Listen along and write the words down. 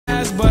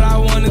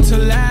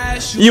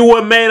You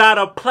were made out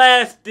of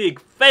plastic.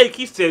 Fake.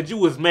 He said you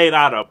was made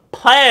out of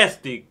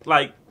plastic.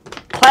 Like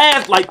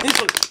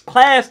this was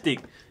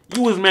plastic.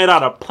 You was made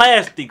out of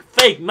plastic.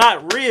 Fake,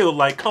 not real.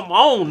 Like, come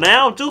on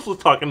now. Juice was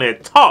talking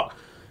that talk.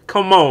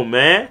 Come on,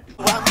 man.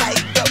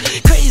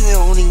 Crazy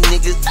on these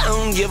niggas, I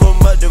don't give a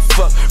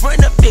motherfucker.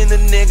 Run up in the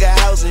nigga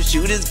house and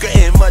shoot his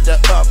grandmother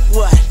up.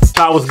 What?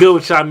 I was good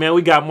with y'all, man.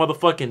 We got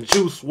motherfucking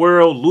Juice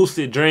WRLD,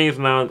 Lucid Dreams.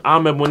 Now, I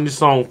remember when this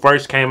song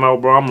first came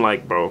out, bro. I'm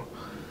like, bro,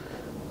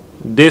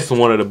 this is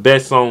one of the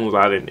best songs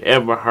I done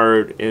ever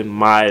heard in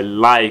my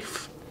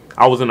life.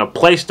 I was in a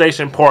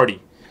PlayStation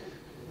party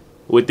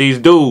with these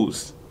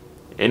dudes,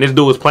 and this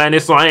dude was playing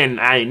this song. I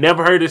ain't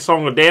never heard this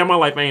song a day in my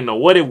life. I ain't know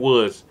what it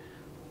was.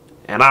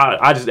 And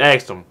I just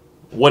asked him,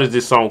 what is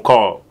this song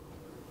called?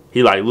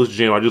 He like, Lucid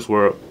Dreams by Juice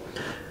WRLD.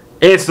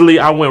 Instantly,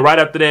 I went right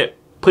after that,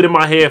 put in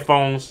my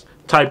headphones,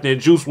 typed in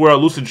Juice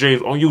WRLD Lucid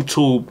Dreams on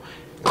YouTube,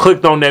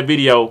 clicked on that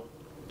video,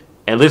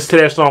 and listened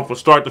to that song from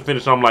start to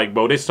finish. I'm like,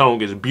 bro, this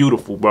song is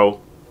beautiful, bro.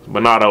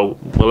 But not though.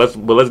 But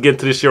let's get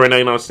into this shit right now.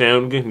 You know what I'm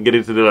saying? We can get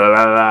into the.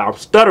 I'm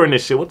stuttering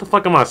this shit. What the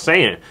fuck am I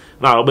saying?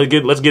 No,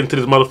 let's get into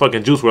this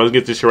motherfucking Juice WRLD. Let's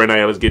get this shit right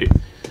now. Let's get it.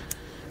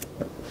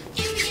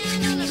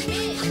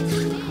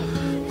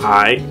 All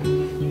right,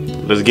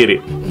 let's get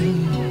it.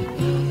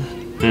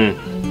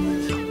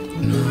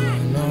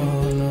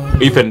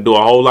 We finna do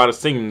a whole lot of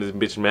singing in this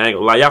bitch, man.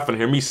 Like, y'all finna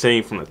hear me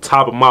sing from the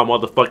top of my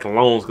motherfucking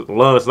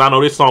lungs. And I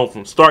know this song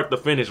from start to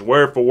finish,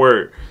 word for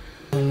word.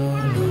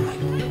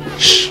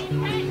 Shh.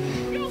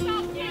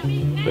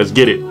 Let's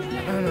get it.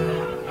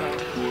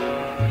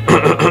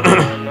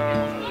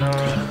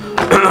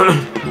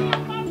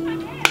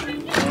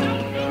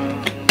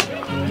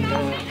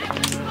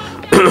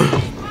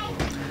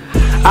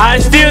 I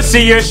still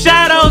see your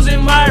shadows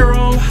in my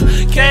room.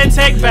 Can't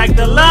take back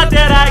the love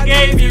that I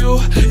gave you.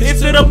 It's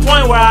to the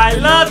point where I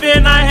love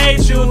and I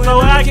hate you.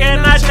 So I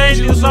cannot change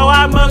you, so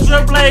I must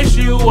replace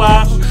you.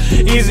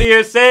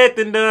 Easier said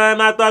than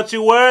done. I thought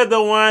you were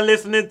the one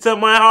listening to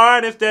my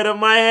heart instead of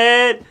my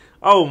head.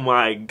 Oh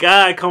my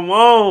God, come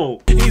on.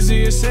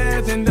 Easier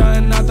said than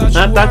done.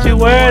 I thought you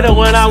were the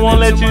one. I won't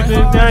let you do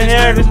your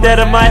hair instead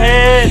of my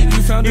head.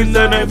 You said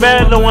the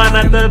better one.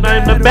 I thought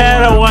I'm the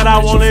better one. I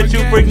won't let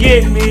you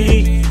forget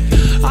me.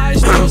 I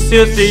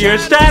still see your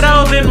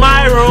shadows in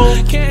my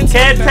room. Can't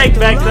take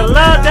back the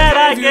love that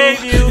I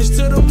gave you. It's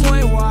to the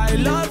point where I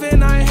love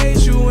and I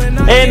hate you, and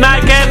I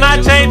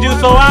cannot change you,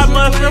 so I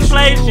must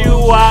replace you.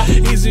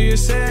 Easier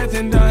said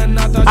than done.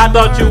 I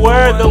thought you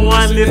were the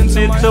one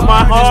listening to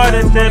my heart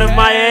instead of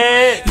my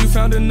head. You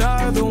found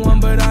another one,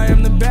 but I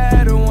am the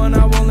better one.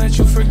 I won't let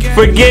you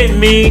forget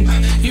me.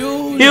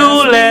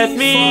 You left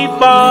me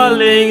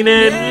falling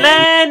and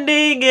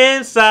landing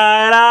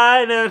inside.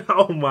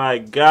 Oh my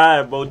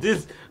God, bro.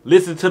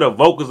 Listen to the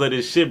vocals of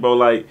this shit, bro.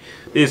 Like,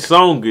 this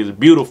song is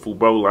beautiful,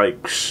 bro. Like,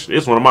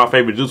 it's one of my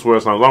favorite Juice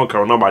WRLD songs. I don't care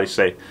what nobody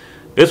say.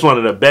 It's one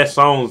of the best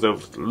songs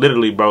of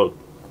literally, bro,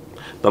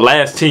 the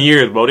last 10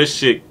 years, bro. This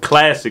shit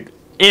classic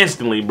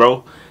instantly,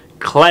 bro.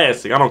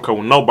 Classic. I don't care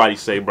what nobody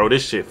say, bro.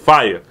 This shit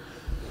fire.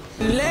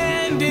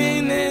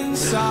 Landing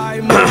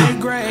inside my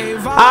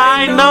grave.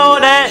 I know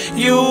that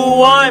you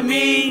want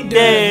me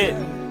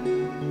dead.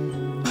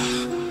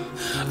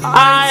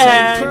 I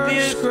had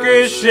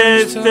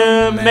prescriptions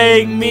to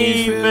make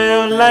me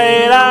feel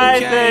late. I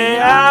say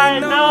I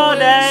know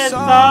that's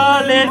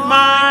all in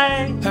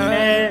my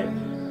head.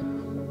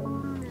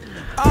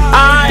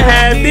 I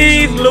have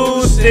these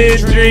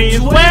lucid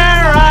dreams where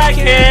I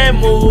can't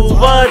move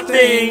a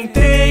thing,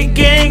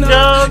 thinking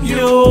of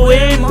you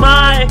in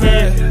my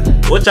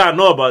head. What y'all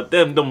know about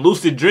them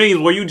lucid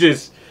dreams where you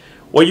just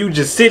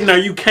sitting there,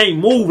 you can't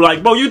move?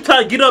 Like, bro, you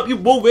try to get up, you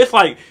move. It's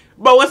like,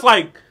 bro, it's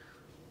like,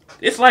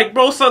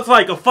 bro, so it's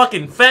like a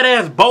fucking fat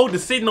ass boulder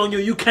sitting on you.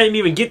 You can't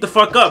even get the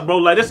fuck up, bro.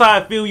 Like, that's how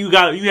I feel. You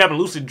having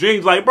lucid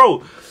dreams. Like,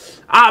 bro,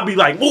 I'll be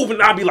like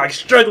moving. I'll be like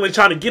struggling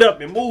trying to get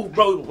up and move,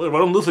 bro.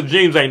 Them lucid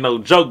dreams ain't no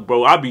joke,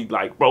 bro. I be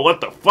like, bro,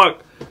 what the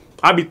fuck?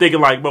 I be thinking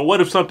like, bro,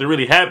 what if something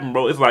really happened,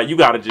 bro? It's like you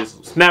gotta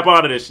just snap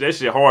out of this shit. That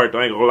shit hard, though.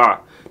 I ain't gonna lie.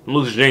 Them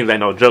lucid dreams ain't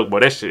no joke, bro.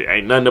 That shit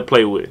ain't nothing to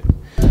play with.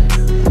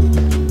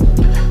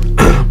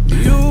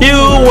 You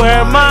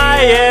were my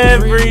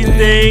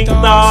everything,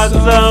 thoughts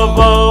of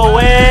a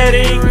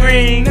wedding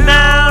ring.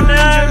 Now I'm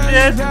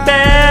just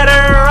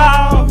better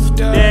off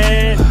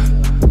dead.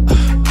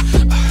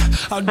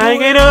 I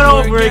get it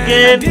over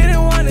again.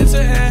 Didn't want it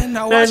to end.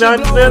 Now watch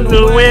it blow in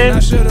the wind. I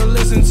should have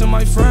listened to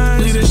my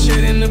friends. Leave the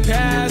shit in the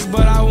past,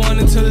 but I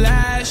wanted to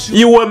last.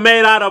 You were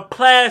made out of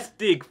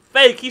plastic.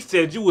 Fake. He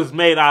said you was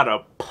made out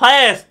of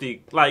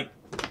plastic. Like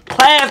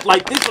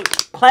this was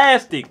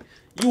plastic.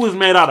 You was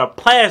made out of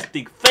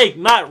plastic, fake,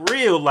 not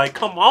real. Like,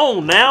 come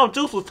on now.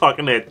 Juice was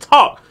talking that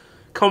talk.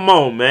 Come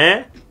on,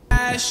 man.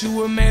 You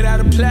were made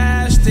out of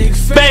plastic,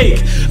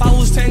 fake. I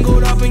was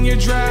tangled up in your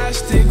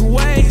drastic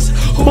ways.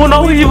 Who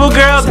know evil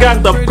girls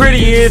got the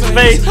prettiest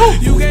face?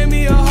 You gave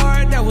me a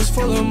heart that was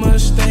full of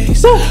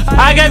mistakes.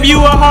 I gave you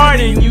a heart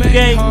and you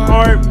gave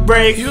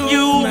heartbreak.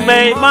 You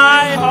made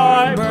my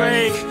heart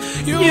break.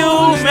 You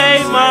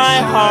made my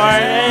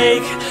heart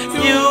ache.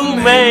 You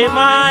made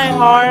my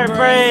heart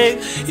break.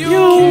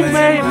 You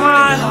made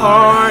my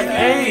heart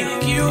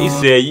ache. He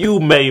said, you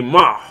made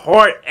my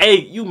heart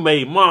ache. You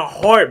made my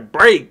heart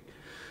break.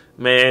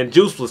 Man,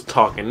 Juice was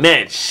talking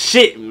that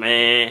shit,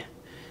 man.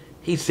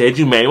 He said,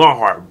 you made my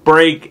heart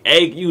break,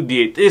 ache. You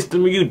did this to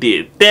me. You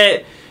did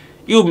that.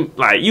 You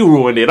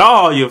ruined it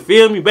all. You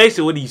feel me?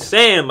 Basically what he's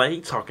saying, like,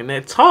 he talking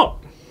that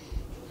talk.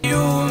 You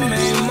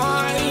made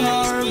my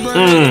heart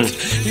break.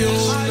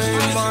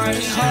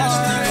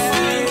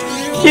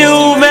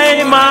 You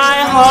made my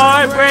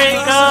heart break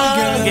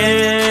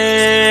again.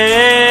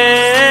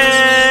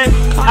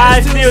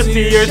 I still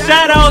see your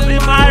shadows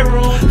in my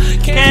room.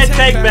 Can't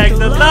take back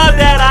the love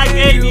that I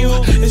gave you.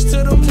 It's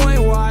to the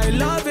point where I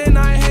love and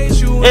I hate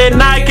you.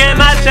 And I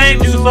cannot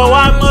change you, so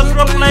I must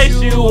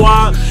replace you.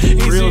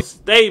 Real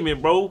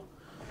statement, bro.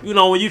 You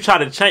know, when you try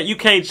to change, you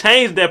can't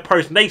change that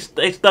person. They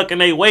stuck in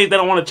their ways. They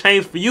don't want to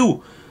change for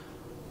you.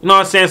 You know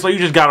what I'm saying? So you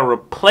just gotta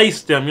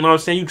replace them. You know what I'm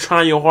saying? You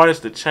trying your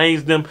hardest to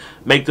change them,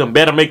 make them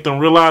better, make them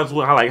realize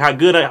how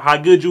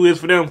good you is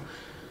for them.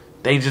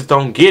 They just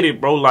don't get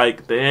it, bro.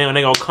 Like, damn,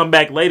 they gonna come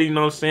back later. You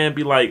know what I'm saying?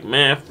 Be like,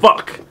 man,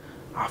 fuck,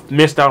 I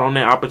missed out on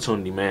that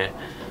opportunity, man.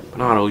 But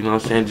no, you know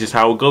what I'm saying? Just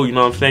how it go. You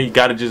know what I'm saying? You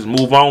gotta just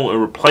move on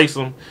and replace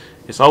them.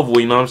 It's over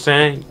with. You know what I'm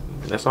saying?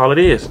 That's all it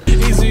is.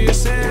 Easier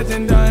said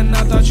than done.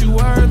 I thought you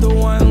were the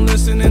one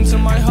listening to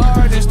my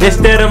heart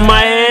instead of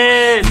my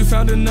head. You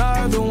found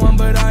another one,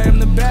 but I am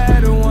the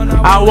better one.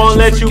 I won't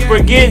let you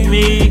forget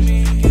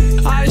me.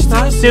 I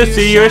still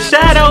see your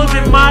shadows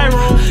in my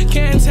room.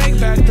 Can't take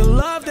back the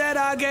love that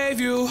I gave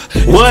you.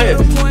 What?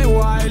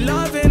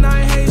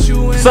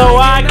 So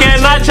I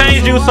cannot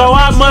change you, so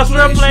I must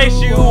replace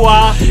you.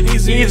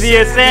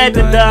 Easier said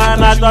than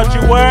done. I thought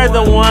you were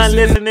the one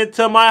listening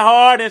to my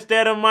heart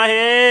instead of my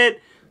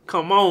head.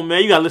 Come on,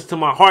 man. You gotta listen to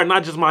my heart,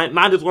 not just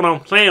what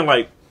I'm saying.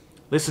 Like,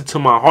 listen to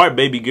my heart,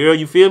 baby girl.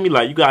 You feel me?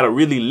 Like, you gotta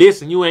really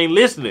listen. You ain't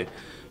listening.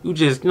 You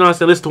just, you know what I'm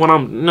saying, listen to what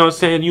you know what I'm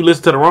saying? You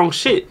listen to the wrong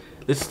shit.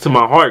 Listen to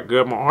my heart,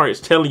 girl. My heart is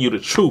telling you the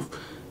truth.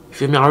 You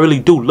feel me? I really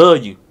do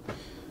love you.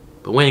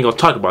 But we ain't gonna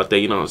talk about that,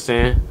 you know what I'm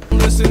saying?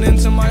 Listening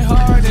to my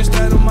heart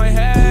instead of my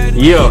head.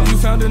 Yeah. You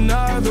found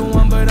another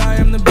one, but I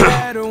am the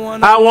better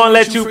one. I won't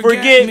let you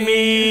forget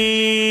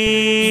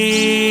me.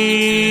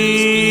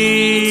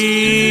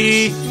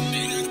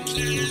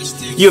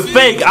 You're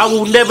fake. I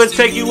will never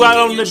take you out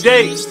on the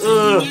date.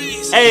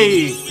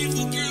 Hey.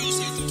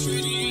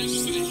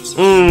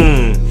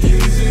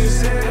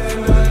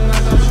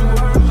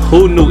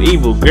 Who knew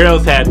evil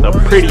girls had the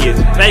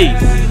prettiest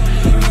face?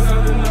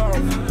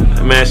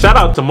 Man, shout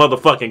out to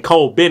motherfucking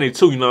Cole Bennett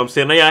too, you know what I'm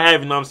saying? They are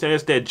having, you know what I'm saying?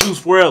 It's that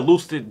Juice WRLD,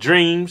 Lucid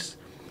Dreams.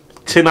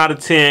 10 out of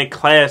 10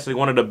 classic.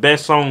 One of the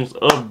best songs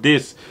of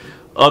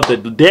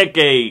the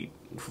decade.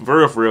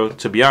 For real,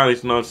 to be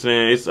honest, you know what I'm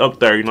saying? It's up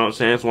there, you know what I'm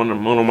saying? It's one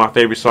of my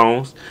favorite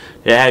songs.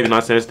 Yeah, you know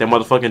what I'm saying? It's that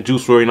motherfucking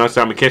Juice WRLD, you know what I'm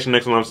saying? I'm gonna catch you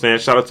next one, you know what I'm saying?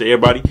 Shout out to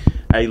everybody.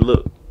 Hey,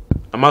 look,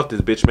 I'm out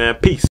this bitch, man. Peace.